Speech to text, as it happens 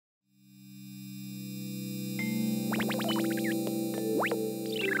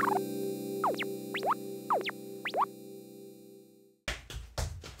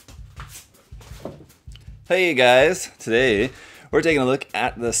Hey guys, today we're taking a look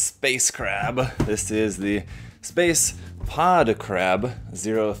at the Space Crab. This is the Space Pod Crab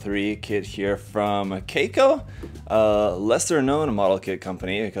 03 kit here from Keiko, a lesser known model kit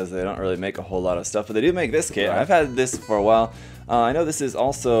company because they don't really make a whole lot of stuff, but they do make this kit. I've had this for a while. I know this is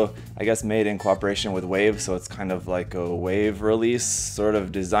also, I guess, made in cooperation with Wave, so it's kind of like a Wave release, sort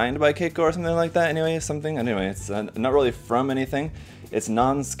of designed by Keiko or something like that. Anyway, it's not really from anything. It's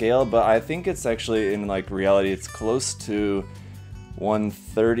non-scale, but I think it's actually, in like reality, it's close to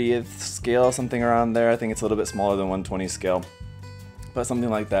 1/30th scale, something around there. I think it's a little bit smaller than 1/20 scale, but something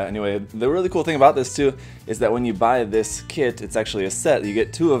like that. Anyway, the really cool thing about this too is that when you buy this kit, it's actually a set. You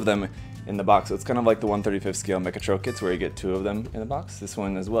get two of them in the box. So it's kind of like the 1/35th scale Mechatro kits where you get two of them in the box. This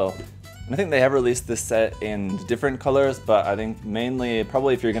one as well. And I think they have released this set in different colors, but I think mainly,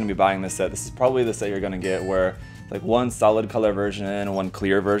 probably if you're going to be buying this set, this is probably the set you're going to get where like one solid color version and one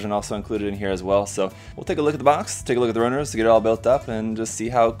clear version also included in here as well. So we'll take a look at the box, take a look at the runners to get it all built up and just see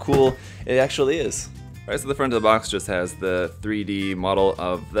how cool it actually is. Alright, so the front of the box just has the 3D model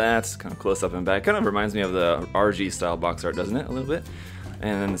of that, kind of close up and back. Kind of reminds me of the RG style box art, doesn't it? A little bit.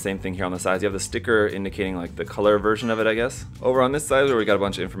 And then the same thing here on the sides. You have the sticker indicating like the color version of it, I guess. Over on this side where we got a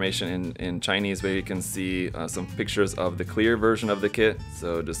bunch of information in Chinese, where you can see some pictures of the clear version of the kit.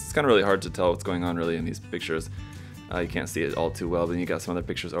 So just, it's kind of really hard to tell what's going on really in these pictures. You can't see it all too well, but then you got some other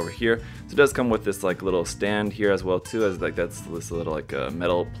pictures over here. So it does come with this like little stand here as well too, as like that's this little like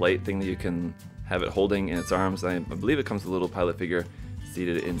metal plate thing that you can have it holding in its arms. I believe it comes with a little pilot figure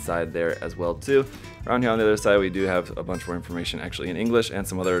seated inside there as well too. Around here on the other side we do have a bunch more information actually in English and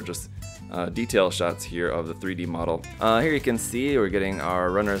some other just detail shots here of the 3D model. Here you can see we're getting our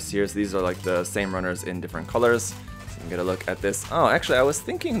runners here. So these are like the same runners in different colors. Get a look at this. Oh, actually I was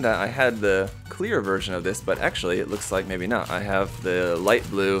thinking that I had the clear version of this, but actually it looks like maybe not. I have the light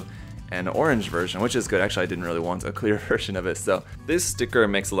blue and orange version, which is good. Actually I didn't really want a clear version of it, so this sticker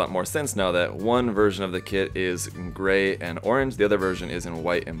makes a lot more sense now that one version of the kit is in gray and orange, the other version is in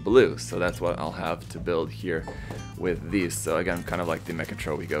white and blue, so that's what I'll have to build here with these. So again, kind of like the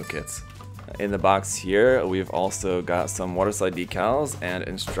Mechatro We Go kits. In the box here, we've also got some water slide decals and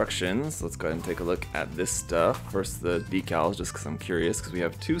instructions. Let's go ahead and take a look at this stuff. First, the decals, just because I'm curious, because we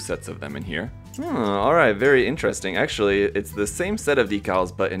have two sets of them in here. Alright, very interesting. Actually, it's the same set of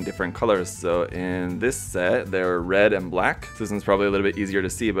decals, but in different colors. So in this set, they're red and black. So this one's probably a little bit easier to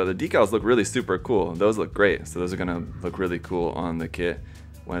see, but the decals look really super cool. Those look great, so those are going to look really cool on the kit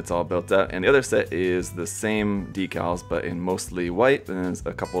when it's all built out. And the other set is the same decals but in mostly white, and there's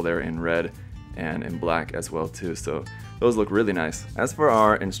a couple there in red and in black as well too, so those look really nice. As for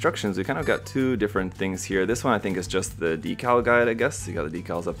our instructions, we kind of got two different things here. This one I think is just the decal guide, I guess. You got the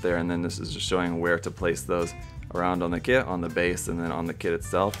decals up there, and then this is just showing where to place those around on the kit, on the base, and then on the kit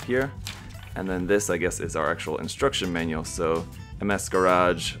itself here. And then this, I guess, is our actual instruction manual. So MS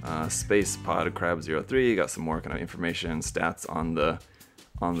Garage, Space Pod Crab 03, you got some more kind of information and stats on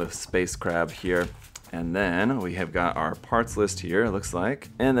the Space Crab here. And then we have got our parts list here, it looks like,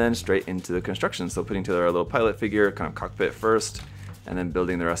 and then straight into the construction. So putting together our little pilot figure, kind of cockpit first, and then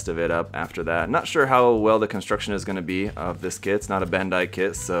building the rest of it up after that. Not sure how well the construction is going to be of this kit. It's not a Bandai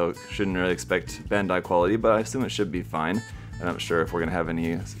kit, so shouldn't really expect Bandai quality, but I assume it should be fine. I'm not sure if we're going to have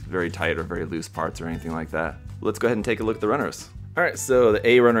any very tight or very loose parts or anything like that. Let's go ahead and take a look at the runners. Alright, so the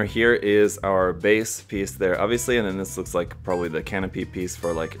A runner here is our base piece there, obviously, and then this looks like probably the canopy piece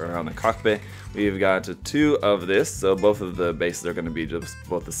for like around the cockpit. We've got two of this, so both of the bases are going to be just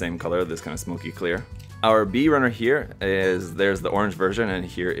both the same color, this kind of smoky clear. Our B runner here is, there's the orange version, and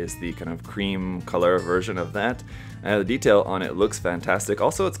here is the kind of cream color version of that. The detail on it looks fantastic.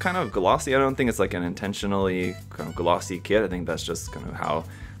 Also, it's kind of glossy. I don't think it's like an intentionally kind of glossy kit. I think that's just kind of how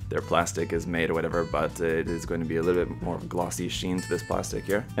their plastic is made or whatever, but it is going to be a little bit more glossy sheen to this plastic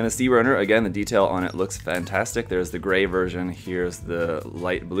here. And the C runner, again, the detail on it looks fantastic. There's the gray version, here's the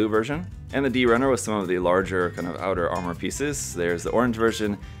light blue version. And the D runner with some of the larger kind of outer armor pieces. There's the orange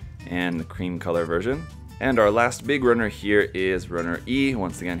version and the cream color version. And our last big runner here is runner E.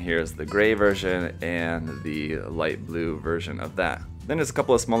 Once again, here's the gray version and the light blue version of that. Then there's a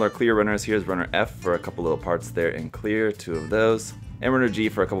couple of smaller clear runners. Here's runner F for a couple little parts there in clear, two of those. And runner G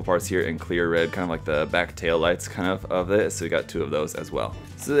for a couple parts here in clear red, kind of like the back tail lights kind of it, so we got two of those as well.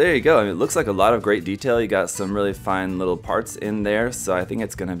 So there you go. I mean, it looks like a lot of great detail. You got some really fine little parts in there, so I think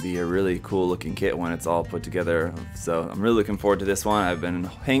it's going to be a really cool looking kit when it's all put together. So I'm really looking forward to this one. I've been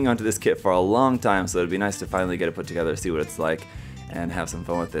hanging on to this kit for a long time, so it'd be nice to finally get it put together, see what it's like, and have some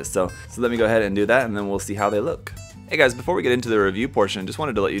fun with this. So let me go ahead and do that, and then we'll see how they look. Hey guys, before we get into the review portion, just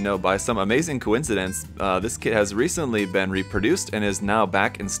wanted to let you know by some amazing coincidence, this kit has recently been reproduced and is now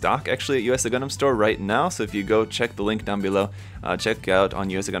back in stock actually at US Gundam Store right now. So if you go check the link down below, check out on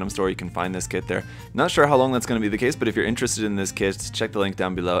US Gundam Store, you can find this kit there. Not sure how long that's going to be the case, but if you're interested in this kit, check the link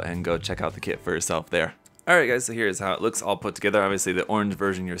down below and go check out the kit for yourself there. Alright guys, so here's how it looks all put together. Obviously the orange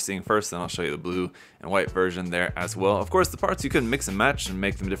version you're seeing first, then I'll show you the blue and white version there as well. Of course the parts you can mix and match and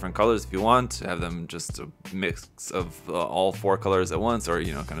make them different colors if you want, have them just a mix of all 4 colors at once, or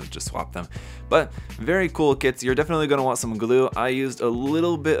you know, kind of just swap them. But very cool kits. You're definitely going to want some glue. I used a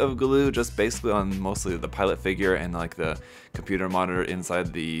little bit of glue just basically on mostly the pilot figure and like the computer monitor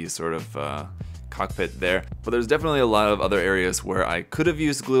inside the sort of cockpit there, but there's definitely a lot of other areas where I could have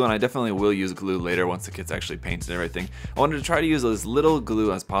used glue, and I definitely will use glue later once the kit's actually painted and everything. I wanted to try to use as little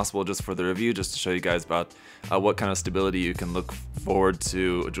glue as possible just for the review, just to show you guys about what kind of stability you can look forward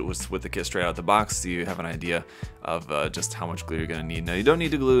to just with the kit straight out the box, so you have an idea of just how much glue you're going to need. Now you don't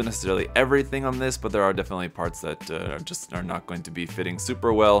need to glue necessarily everything on this, but there are definitely parts that are not going to be fitting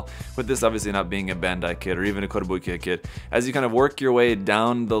super well with this, obviously not being a Bandai kit or even a Kotobukiya kit. As you kind of work your way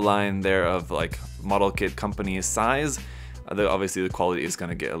down the line there of like model kit company size, obviously the quality is going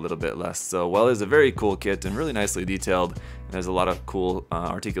to get a little bit less. So while it's a very cool kit and really nicely detailed, and there's a lot of cool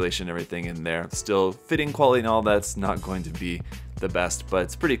articulation and everything in there, still fitting quality and all that's not going to be the best, but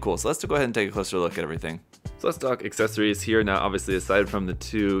it's pretty cool. So let's go ahead and take a closer look at everything. So let's talk accessories here. Now obviously aside from the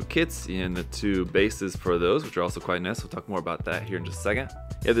 2 kits and the 2 bases for those, which are also quite nice, we'll talk more about that here in just a second.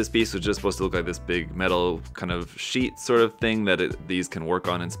 You have this piece which is supposed to look like this big metal kind of sheet sort of thing that these can work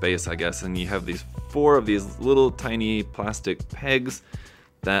on in space, I guess, and you have these 4 of these little tiny plastic pegs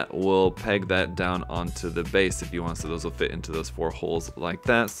that will peg that down onto the base if you want, so those will fit into those 4 holes like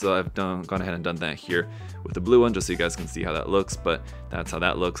that. So I've gone ahead and done that here with the blue one just so you guys can see how that looks, but that's how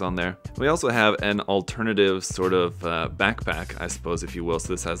that looks on there. We also have an alternative sort of backpack, I suppose, if you will.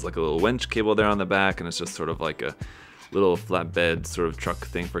 So this has like a little winch cable there on the back, and it's just sort of like a little flatbed sort of truck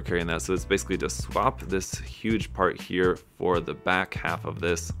thing for carrying that. So it's basically to swap this huge part here for the back half of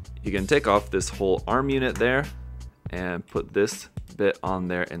this. You can take off this whole arm unit there and put this bit on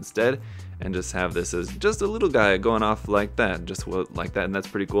there instead, and just have this as just a little guy going off like that, just like that, and that's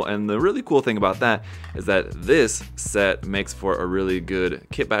pretty cool. And the really cool thing about that is that this set makes for a really good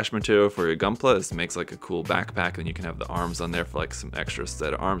kit bash material for your Gunpla. This makes like a cool backpack, and you can have the arms on there for like some extra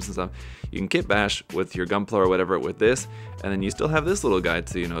set of arms and stuff. You can kit bash with your Gunpla or whatever with this, and then you still have this little guy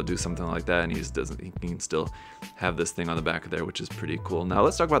to, you know, do something like that, and he can still have this thing on the back there, which is pretty cool. Now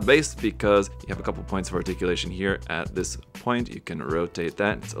let's talk about the base, because you have a couple points of articulation here at this point. You can rotate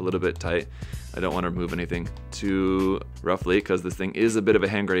that. It's a little bit tight. I don't want to remove anything too roughly because this thing is a bit of a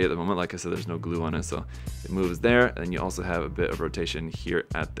hand grenade at the moment. Like I said, there's no glue on it, so it moves there. And you also have a bit of rotation here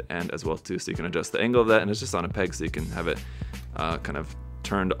at the end as well too, so you can adjust the angle of that, and it's just on a peg, so you can have it kind of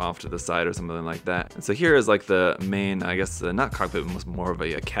turned off to the side or something like that. And so here is like the main, I guess, not cockpit, but more of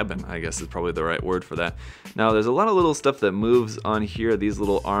a cabin, I guess is probably the right word for that. Now there's a lot of little stuff that moves on here. These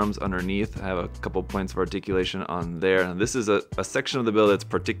little arms underneath have a couple points of articulation on there. And this is a section of the build that's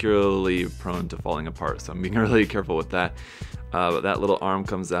particularly prone to falling apart, so I'm being really careful with that. But that little arm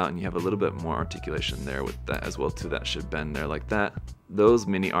comes out, and you have a little bit more articulation there with that as well too. That should bend there like that. Those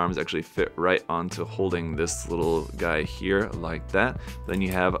mini arms actually fit right onto holding this little guy here like that. Then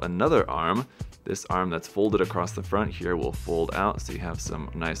you have another arm. This arm that's folded across the front here will fold out, so you have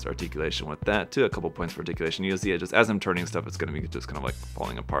some nice articulation with that too. A couple points for articulation. You'll see it just as I'm turning stuff, it's going to be just kind of like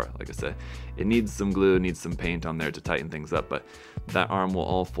falling apart. Like I said, it needs some glue, needs some paint on there to tighten things up, but that arm will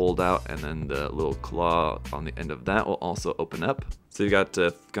all fold out, and then the little claw on the end of that will also open up. So you've got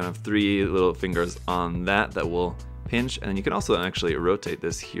kind of 3 little fingers on that will pinch, and you can also actually rotate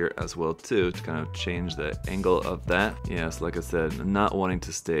this here as well too to kind of change the angle of that. Yes, like I said, not wanting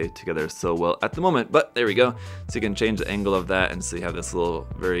to stay together so well at the moment, but there we go. So you can change the angle of that, and so you have this little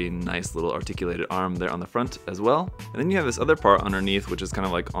very nice little articulated arm there on the front as well. And then you have this other part underneath, which is kind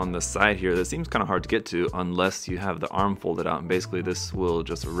of like on the side here, that seems kind of hard to get to unless you have the arm folded out, and basically this will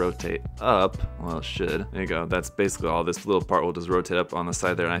just rotate up. Well, it should. There you go. That's basically all. This little part will just rotate up on the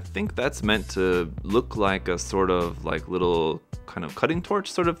side there, and I think that's meant to look like a sort of like little kind of cutting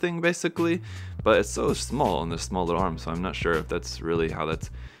torch sort of thing basically, but it's so small and this small little arm, so I'm not sure if that's really how that's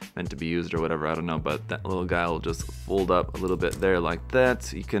meant to be used or whatever, I don't know. But that little guy will just fold up a little bit there like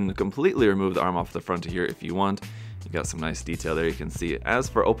that. You can completely remove the arm off the front here if you want. You got some nice detail there, you can see. As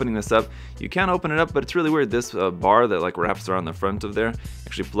for opening this up, you can open it up, but it's really weird. This bar that like wraps around the front of there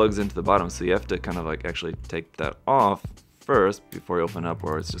actually plugs into the bottom, so you have to kind of like actually take that off first before you open up,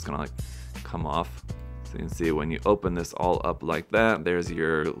 or it's just gonna like come off. So you can see when you open this all up like that, there's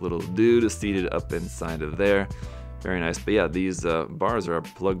your little dude seated up inside of there. Very nice. But yeah, these bars are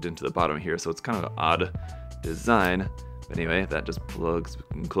plugged into the bottom here, so it's kind of an odd design. But anyway, that just plugs, we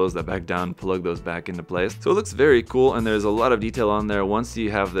can close that back down, plug those back into place. So it looks very cool, and there's a lot of detail on there. Once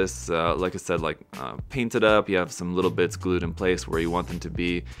you have this, like I said, painted up, you have some little bits glued in place where you want them to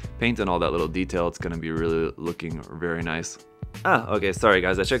be, painting all that little detail. It's gonna be really looking very nice. Okay, sorry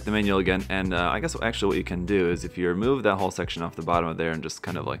guys, I checked the manual again, and I guess actually what you can do is if you remove that whole section off the bottom of there and just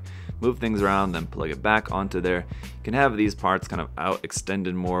kind of like move things around, then plug it back onto there, you can have these parts kind of out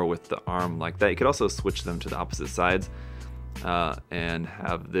extended more with the arm like that. You could also switch them to the opposite sides and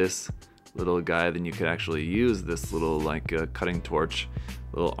have this little guy. Then you could actually use this little like cutting torch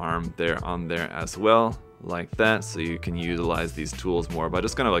little arm there on there as well, like that, so you can utilize these tools more by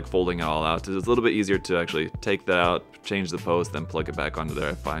just kind of like folding it all out. It's a little bit easier to actually take that out, change the post, then plug it back onto there,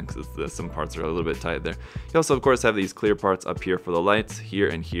 I find, because some parts are a little bit tight there. You also of course have these clear parts up here for the lights, here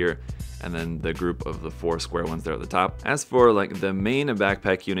and here, and then the group of the 4 square ones there at the top. As for like the main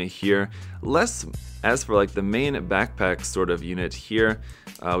backpack unit here, as for like the main backpack sort of unit here,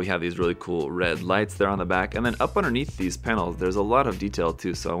 we have these really cool red lights there on the back, and then up underneath these panels there's a lot of detail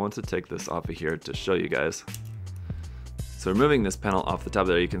too, so I want to take this off of here to show you guys. So removing this panel off the top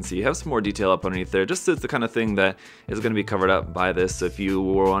there, you can see you have some more detail up underneath there. Just it's the kind of thing that is going to be covered up by this. So if you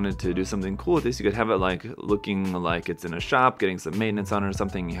wanted to do something cool with this, you could have it like looking like it's in a shop, getting some maintenance on it or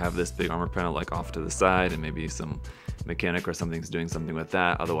something. You have this big armor panel like off to the side, and maybe some mechanic or something's doing something with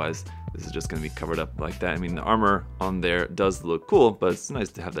that. Otherwise, this is just going to be covered up like that. I mean, the armor on there does look cool, but it's nice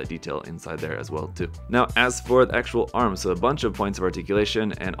to have that detail inside there as well too. Now, as for the actual arm, so a bunch of points of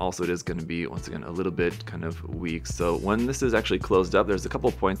articulation, and also it is going to be, once again, a little bit kind of weak. So when this is actually closed up, there's a couple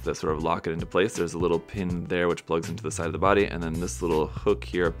of points that sort of lock it into place. There's a little pin there which plugs into the side of the body, and then this little hook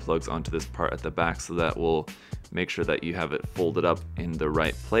here plugs onto this part at the back, so that will make sure that you have it folded up in the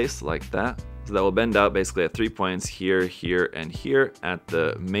right place like that. So that will bend out basically at 3 points here, here, and here. At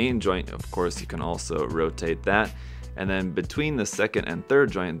the main joint, of course, you can also rotate that. And then between the second and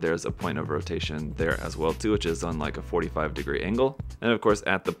third joint, there's a point of rotation there as well too, which is on like a 45-degree angle. And of course,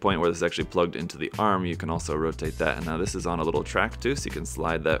 at the point where this is actually plugged into the arm, you can also rotate that. And now this is on a little track too, so you can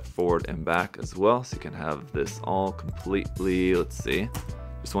slide that forward and back as well. So you can have this all completely, let's see.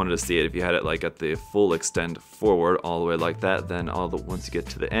 Just wanted to see it if you had it like at the full extent forward all the way like that, then once you get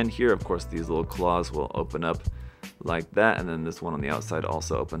to the end here, of course these little claws will open up like that, and then this one on the outside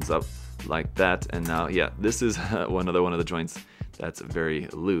also opens up like that. And now yeah, this is another one of the joints that's very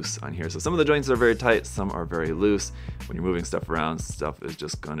loose on here. So some of the joints are very tight, some are very loose. When you're moving stuff around, stuff is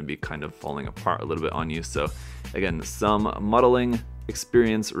just going to be kind of falling apart a little bit on you. So again, some modeling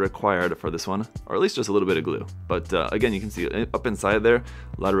experience required for this one, or at least just a little bit of glue. But again, you can see up inside there,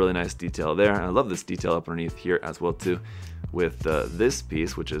 a lot of really nice detail there. And I love this detail up underneath here as well too, with this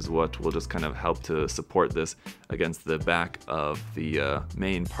piece, which is what will just kind of help to support this against the back of the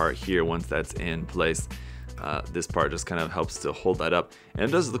main part here. Once that's in place, this part just kind of helps to hold that up, and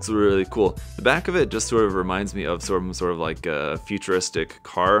it does look really cool. The back of it just sort of reminds me of sort of like a futuristic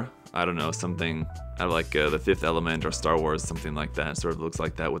car. I don't know, something out of like the Fifth Element or Star Wars, something like that. It sort of looks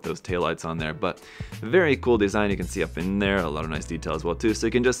like that with those taillights on there. But very cool design. You can see up in there a lot of nice detail as well too. So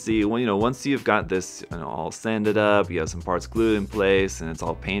you can just see, when once you've got this all sanded up, you have some parts glued in place, and it's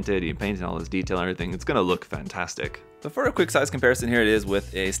all painted. You painted all this detail and everything. It's gonna look fantastic. So for a quick size comparison, here it is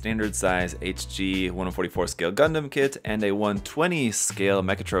with a standard size HG 144 scale Gundam kit and a 120 scale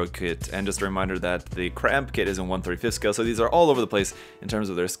Mechatro kit. And just a reminder that the Crab kit is in 135th scale, so these are all over the place in terms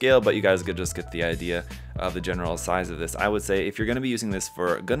of their scale, but you guys could just get the idea of the general size of this. I would say if you're going to be using this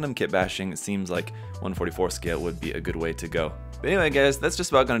for Gundam kit bashing, it seems like 144 scale would be a good way to go. But anyway guys, that's just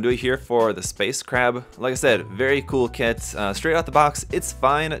about going to do it here for the Space Crab. Like I said, very cool kit. Straight out the box, it's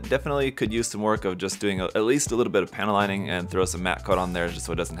fine. Definitely could use some work of just doing at least a little bit of panel lining and throw some matte coat on there just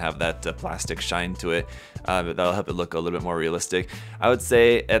so it doesn't have that plastic shine to it. But that'll help it look a little bit more realistic. I would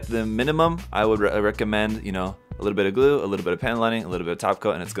say at the minimum, I would recommend, a little bit of glue, a little bit of panel lining, a little bit of top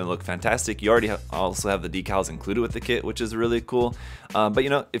coat, and it's going to look fantastic. You already also have the decals included with the kit, which is really cool.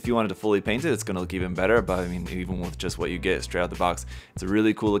 But if you wanted to fully paint it, it's going to look even better. But I mean, even with just what you get straight out the box, it's a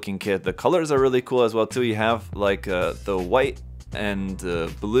really cool looking kit. The colors are really cool as well too. You have like the white and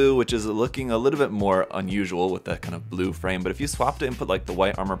blue, which is looking a little bit more unusual with that kind of blue frame. But if you swapped it and put like the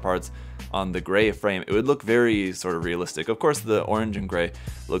white armor parts on the gray frame, it would look very sort of realistic. Of course, the orange and gray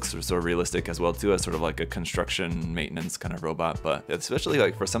looks sort of realistic as well too, as sort of like a construction maintenance kind of robot. But especially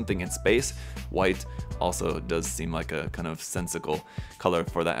like for something in space, white also does seem like a kind of sensical color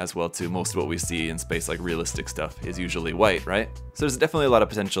for that as well too. Most of what we see in space, like realistic stuff, is usually white, right? So there's definitely a lot of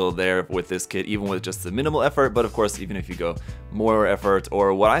potential there with this kit, even with just the minimal effort. But of course, even if you go more effort,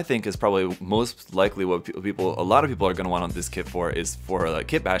 or what I think is probably most likely what a lot of people are going to want on this kit for is for like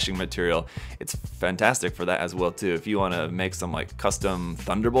kit bashing material. It's fantastic for that as well too. If you want to make some like custom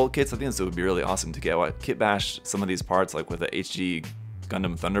Thunderbolt kits, I think this would be really awesome to get kit bash some of these parts, like with a HG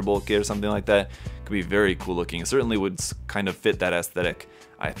Gundam Thunderbolt kit or something like that. Could be very cool looking. It certainly would kind of fit that aesthetic,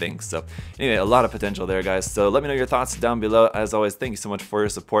 I think. So anyway, a lot of potential there, guys. So let me know your thoughts down below. As always, thank you so much for your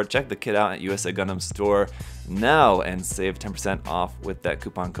support. Check the kit out at USA Gundam Store now and save 10% off with that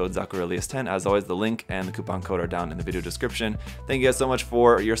coupon code ZakuAurelius10. As always, the link and the coupon code are down in the video description. Thank you guys so much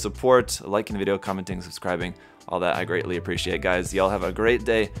for your support, liking the video, commenting, subscribing, all that I greatly appreciate, guys. Y'all have a great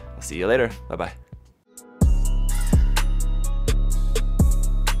day. I'll see you later. Bye-bye.